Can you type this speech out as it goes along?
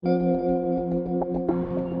Hey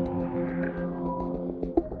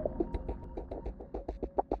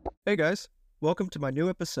guys, welcome to my new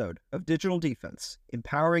episode of Digital Defense,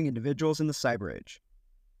 Empowering Individuals in the Cyber Age.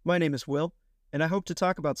 My name is Will, and I hope to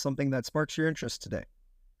talk about something that sparks your interest today.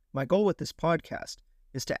 My goal with this podcast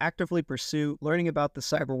is to actively pursue learning about the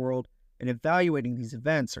cyber world and evaluating these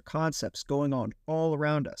events or concepts going on all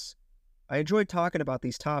around us. I enjoy talking about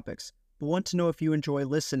these topics, but want to know if you enjoy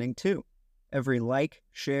listening too. Every like,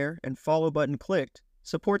 share, and follow button clicked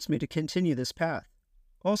supports me to continue this path.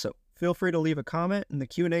 Also, feel free to leave a comment in the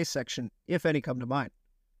Q&A section if any come to mind.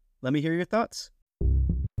 Let me hear your thoughts.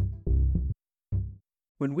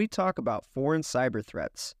 When we talk about foreign cyber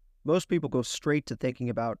threats, most people go straight to thinking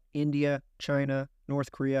about India, China,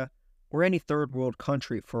 North Korea, or any third world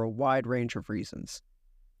country for a wide range of reasons.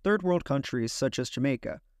 Third world countries such as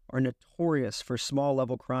Jamaica are notorious for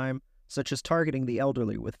small-level crime, such as targeting the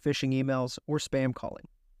elderly with phishing emails or spam calling.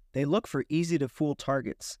 They look for easy-to-fool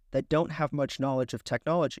targets that don't have much knowledge of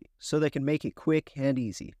technology, so they can make it quick and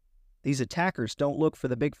easy. These attackers don't look for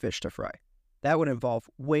the big fish to fry. That would involve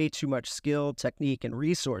way too much skill, technique, and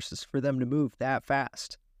resources for them to move that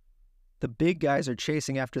fast. The big guys are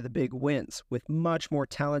chasing after the big wins with much more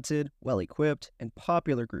talented, well-equipped, and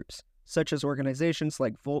popular groups, such as organizations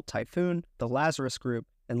like Volt Typhoon, the Lazarus Group,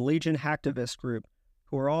 and Legion Hacktivist Group,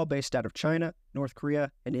 who are all based out of China, North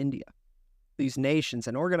Korea, and India. These nations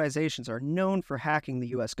and organizations are known for hacking the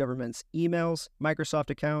U.S. government's emails, Microsoft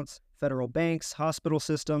accounts, federal banks, hospital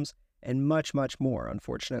systems, and much, much more,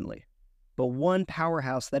 unfortunately. But one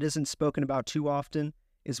powerhouse that isn't spoken about too often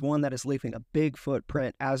is one that is leaving a big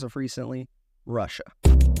footprint as of recently: Russia.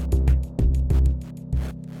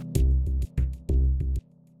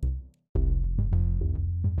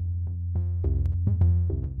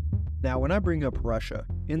 Now, when I bring up Russia,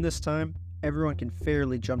 in this time, everyone can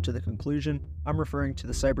fairly jump to the conclusion I'm referring to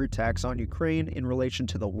the cyber attacks on Ukraine in relation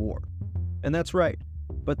to the war. And that's right,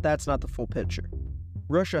 but that's not the full picture.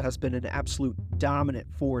 Russia has been an absolute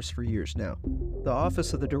dominant force for years now. The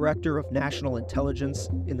Office of the Director of National Intelligence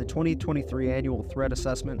in the 2023 Annual Threat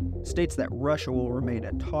Assessment states that Russia will remain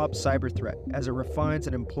a top cyber threat as it refines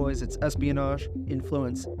and employs its espionage,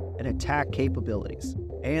 influence, and attack capabilities.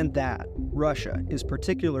 And that Russia is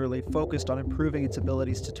particularly focused on improving its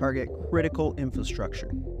abilities to target critical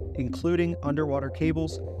infrastructure, including underwater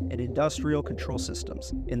cables and industrial control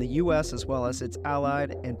systems in the U.S. as well as its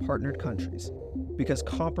allied and partnered countries, because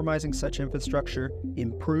compromising such infrastructure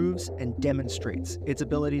improves and demonstrates its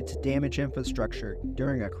ability to damage infrastructure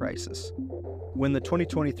during a crisis. When the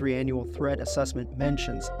 2023 Annual Threat Assessment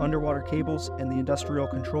mentions underwater cables and the industrial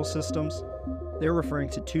control systems, they're referring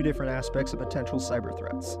to two different aspects of potential cyber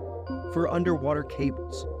threats. For underwater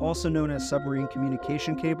cables, also known as submarine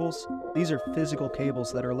communication cables, these are physical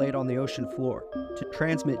cables that are laid on the ocean floor to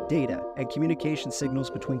transmit data and communication signals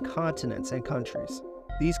between continents and countries.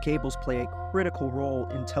 These cables play a critical role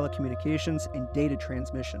in telecommunications and data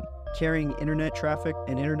transmission, carrying internet traffic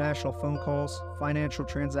and international phone calls, financial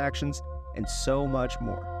transactions, and so much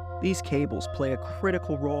more. These cables play a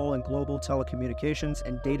critical role in global telecommunications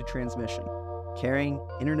and data transmission, carrying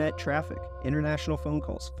internet traffic, international phone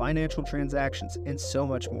calls, financial transactions, and so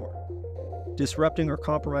much more. Disrupting or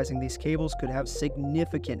compromising these cables could have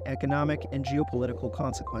significant economic and geopolitical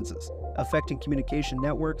consequences, affecting communication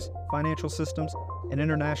networks, financial systems, and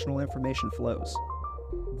international information flows.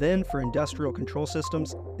 Then, for industrial control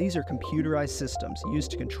systems, these are computerized systems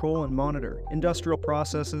used to control and monitor industrial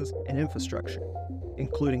processes and infrastructure,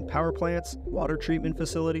 including power plants, water treatment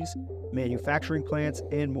facilities, manufacturing plants,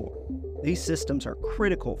 and more. These systems are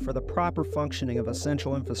critical for the proper functioning of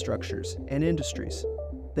essential infrastructures and industries.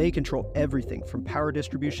 They control everything from power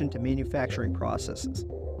distribution to manufacturing processes.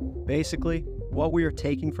 Basically, what we are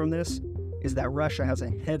taking from this is that Russia has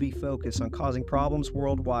a heavy focus on causing problems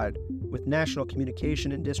worldwide with national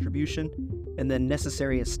communication and distribution, and then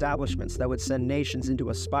necessary establishments that would send nations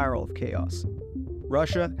into a spiral of chaos.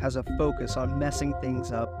 Russia has a focus on messing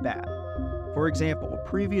things up bad. For example, a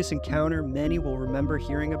previous encounter many will remember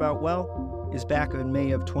hearing about is back in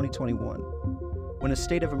May of 2021, when a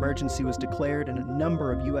state of emergency was declared in a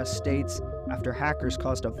number of U.S. states after hackers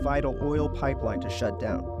caused a vital oil pipeline to shut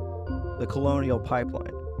down, the Colonial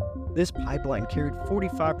Pipeline. This pipeline carried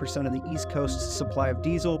 45% of the East Coast's supply of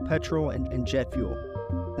diesel, petrol, and jet fuel.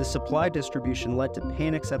 The supply distribution led to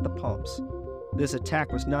panics at the pumps. This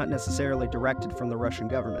attack was not necessarily directed from the Russian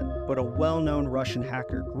government, but a well-known Russian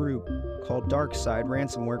hacker group called DarkSide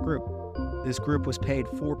Ransomware Group. This group was paid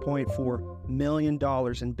 $4.4 million in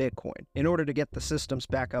Bitcoin in order to get the systems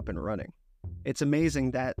back up and running. It's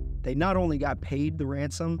amazing that they not only got paid the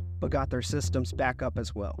ransom, but got their systems back up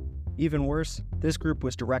as well. Even worse, this group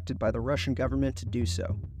was directed by the Russian government to do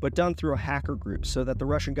so, but done through a hacker group so that the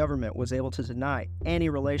Russian government was able to deny any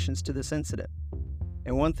relations to this incident.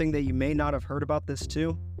 And one thing that you may not have heard about this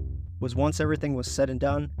too, was once everything was said and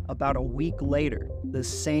done, about a week later, the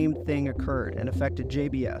same thing occurred and affected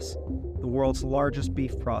JBS, the world's largest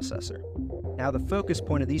beef processor. Now the focus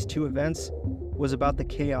point of these two events was about the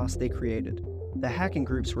chaos they created. The hacking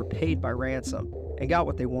groups were paid by ransom and got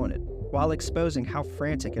what they wanted, while exposing how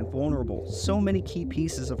frantic and vulnerable so many key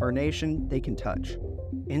pieces of our nation they can touch.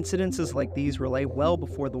 Incidences like these relay well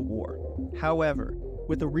before the war. However,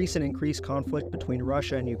 with the recent increased conflict between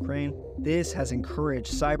Russia and Ukraine, this has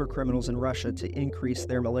encouraged cybercriminals in Russia to increase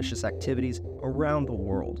their malicious activities around the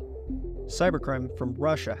world. Cybercrime from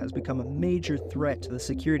Russia has become a major threat to the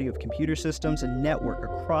security of computer systems and network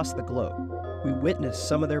across the globe. We witnessed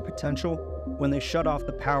some of their potential when they shut off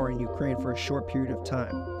the power in Ukraine for a short period of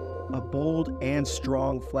time. A bold and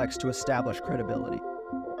strong flex to establish credibility.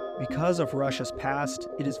 Because of Russia's past,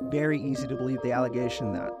 it is very easy to believe the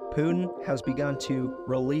allegation that Putin has begun to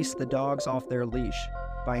release the dogs off their leash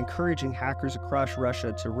by encouraging hackers across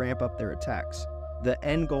Russia to ramp up their attacks. The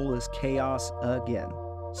end goal is chaos again.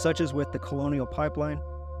 Such as with the Colonial Pipeline,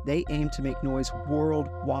 they aim to make noise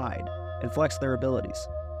worldwide and flex their abilities.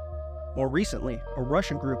 More recently, a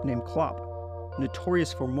Russian group named Clop,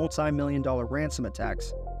 notorious for multi-million-dollar ransom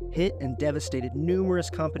attacks, hit and devastated numerous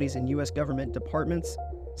companies and U.S. government departments,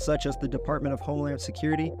 such as the Department of Homeland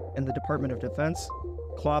Security and the Department of Defense.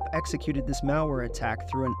 Clop executed this malware attack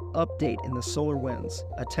through an update in the SolarWinds,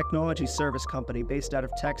 a technology service company based out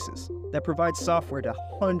of Texas that provides software to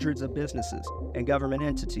hundreds of businesses and government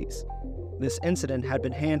entities. This incident had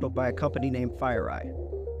been handled by a company named FireEye.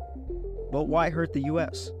 But why hurt the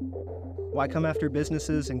U.S.? Why come after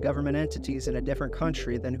businesses and government entities in a different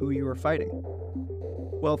country than who you were fighting?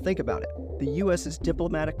 Well, think about it. The U.S. is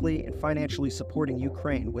diplomatically and financially supporting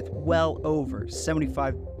Ukraine with well over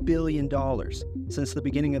 $75 billion since the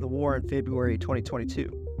beginning of the war in February 2022.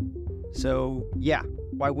 So, yeah,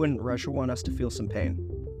 why wouldn't Russia want us to feel some pain?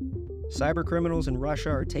 Cybercriminals in Russia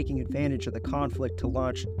are taking advantage of the conflict to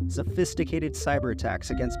launch sophisticated cyber attacks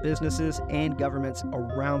against businesses and governments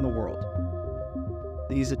around the world.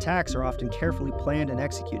 These attacks are often carefully planned and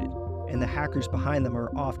executed, and the hackers behind them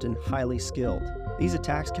are often highly skilled. These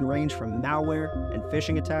attacks can range from malware and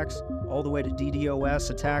phishing attacks all the way to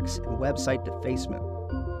DDoS attacks and website defacement.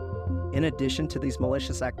 In addition to these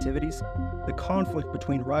malicious activities, the conflict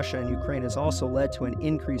between Russia and Ukraine has also led to an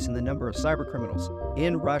increase in the number of cybercriminals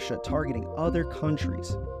in Russia targeting other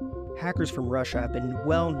countries. Hackers from Russia have been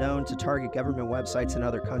well known to target government websites in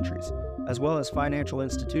other countries, as well as financial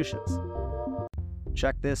institutions.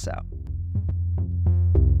 Check this out.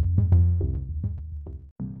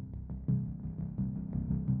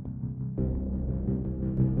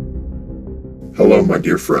 Hello, my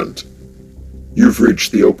dear friend. You've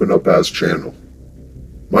reached the Open Up As channel.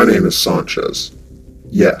 My name is Sanchez.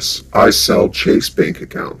 Yes, I sell Chase bank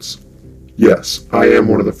accounts. Yes, I am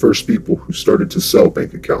one of the first people who started to sell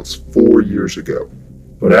bank accounts 4 years ago,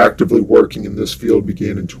 but actively working in this field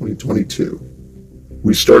began in 2022.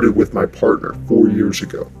 We started with my partner 4 years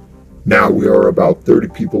ago. Now we are about 30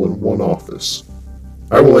 people in one office.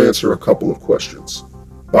 I will answer a couple of questions.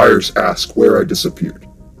 Buyers ask where I disappeared.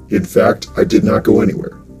 In fact, I did not go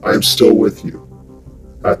anywhere. I am still with you.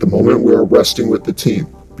 At the moment, we are resting with the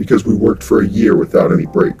team because we worked for a year without any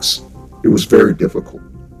breaks. It was very difficult.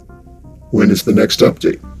 When is the next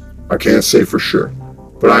update? I can't say for sure,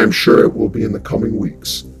 but I am sure it will be in the coming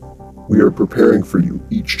weeks. We are preparing for you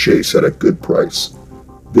each chase at a good price.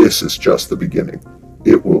 This is just the beginning.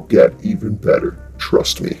 It will get even better,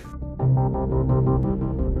 trust me.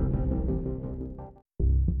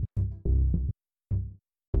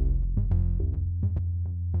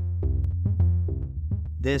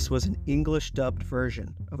 This was an English-dubbed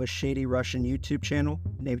version of a shady Russian YouTube channel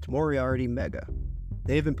named Moriarty Mega.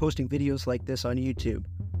 They have been posting videos like this on YouTube,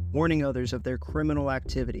 warning others of their criminal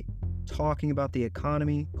activity, talking about the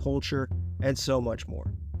economy, culture, and so much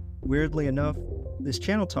more. Weirdly enough, this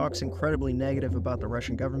channel talks incredibly negative about the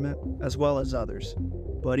Russian government, as well as others.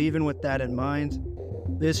 But even with that in mind,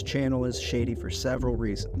 this channel is shady for several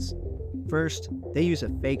reasons. First, they use a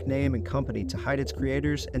fake name and company to hide its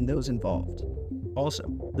creators and those involved. Also,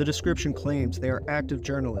 the description claims they are active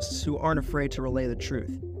journalists who aren't afraid to relay the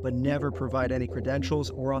truth, but never provide any credentials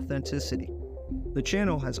or authenticity. The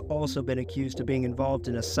channel has also been accused of being involved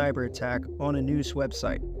in a cyber attack on a news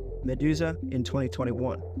website, Meduza, in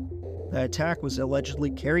 2021. The attack was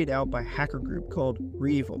allegedly carried out by a hacker group called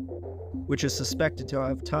REvil, which is suspected to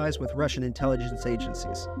have ties with Russian intelligence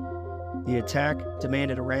agencies. The attack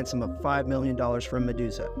demanded a ransom of $5 million from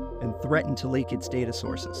Medusa and threatened to leak its data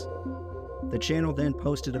sources. The channel then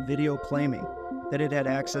posted a video claiming that it had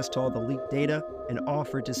access to all the leaked data and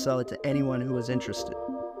offered to sell it to anyone who was interested.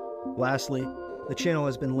 Lastly, the channel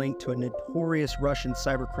has been linked to a notorious Russian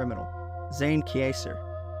cybercriminal, Zane Kieser,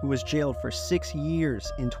 who was jailed for 6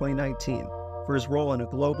 years in 2019 for his role in a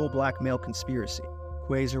global blackmail conspiracy.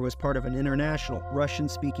 Kieser was part of an international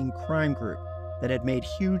Russian-speaking crime group that had made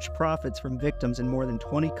huge profits from victims in more than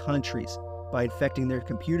 20 countries by infecting their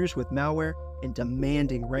computers with malware and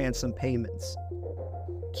demanding ransom payments.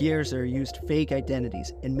 Kieser used fake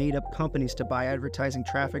identities and made up companies to buy advertising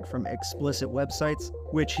traffic from explicit websites,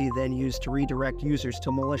 which he then used to redirect users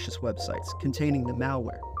to malicious websites containing the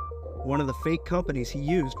malware. One of the fake companies he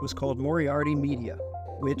used was called Moriarty Media,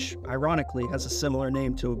 which ironically has a similar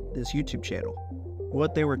name to this YouTube channel.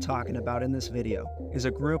 What they were talking about in this video is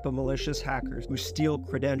a group of malicious hackers who steal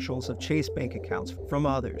credentials of Chase bank accounts from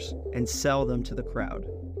others and sell them to the crowd.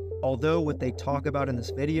 Although what they talk about in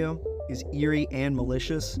this video is eerie and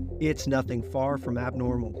malicious, it's nothing far from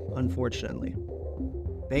abnormal, unfortunately.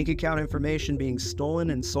 Bank account information being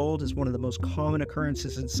stolen and sold is one of the most common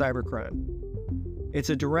occurrences in cybercrime. It's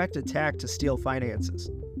a direct attack to steal finances,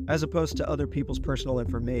 as opposed to other people's personal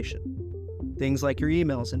information. Things like your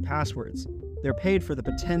emails and passwords, they're paid for the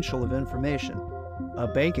potential of information. A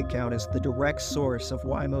bank account is the direct source of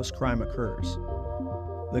why most crime occurs.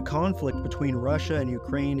 The conflict between Russia and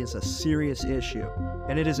Ukraine is a serious issue,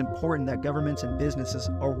 and it is important that governments and businesses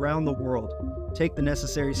around the world take the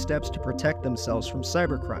necessary steps to protect themselves from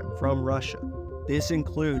cybercrime from Russia. This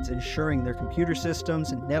includes ensuring their computer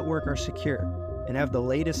systems and network are secure and have the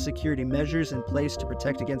latest security measures in place to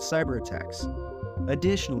protect against cyber attacks.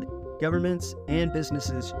 Additionally, governments and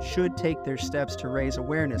businesses should take their steps to raise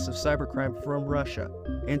awareness of cybercrime from Russia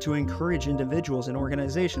and to encourage individuals and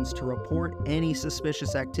organizations to report any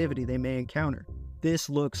suspicious activity they may encounter. This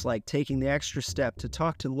looks like taking the extra step to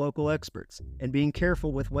talk to local experts and being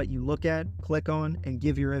careful with what you look at, click on, and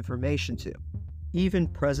give your information to. Even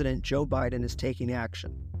President Joe Biden is taking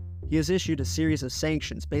action. He has issued a series of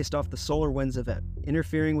sanctions based off the SolarWinds event,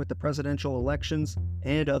 interfering with the presidential elections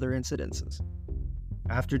and other incidences.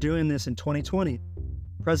 After doing this in 2020,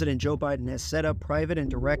 President Joe Biden has set up private and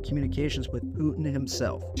direct communications with Putin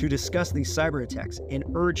himself to discuss these cyber attacks and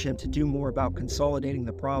urge him to do more about consolidating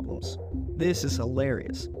the problems. This is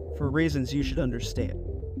hilarious, for reasons you should understand.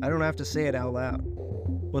 I don't have to say it out loud.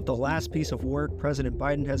 But the last piece of work President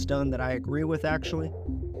Biden has done that I agree with actually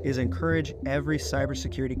is encourage every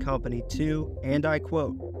cybersecurity company to, and I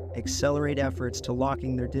quote, accelerate efforts to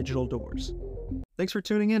locking their digital doors. Thanks for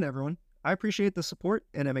tuning in, everyone. I appreciate the support,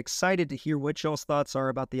 and I'm excited to hear what y'all's thoughts are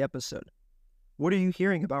about the episode. What are you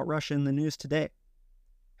hearing about Russia in the news today?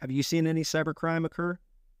 Have you seen any cybercrime occur?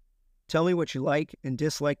 Tell me what you like and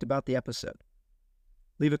disliked about the episode.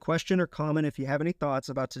 Leave a question or comment if you have any thoughts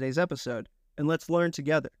about today's episode, and let's learn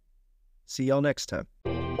together. See y'all next time.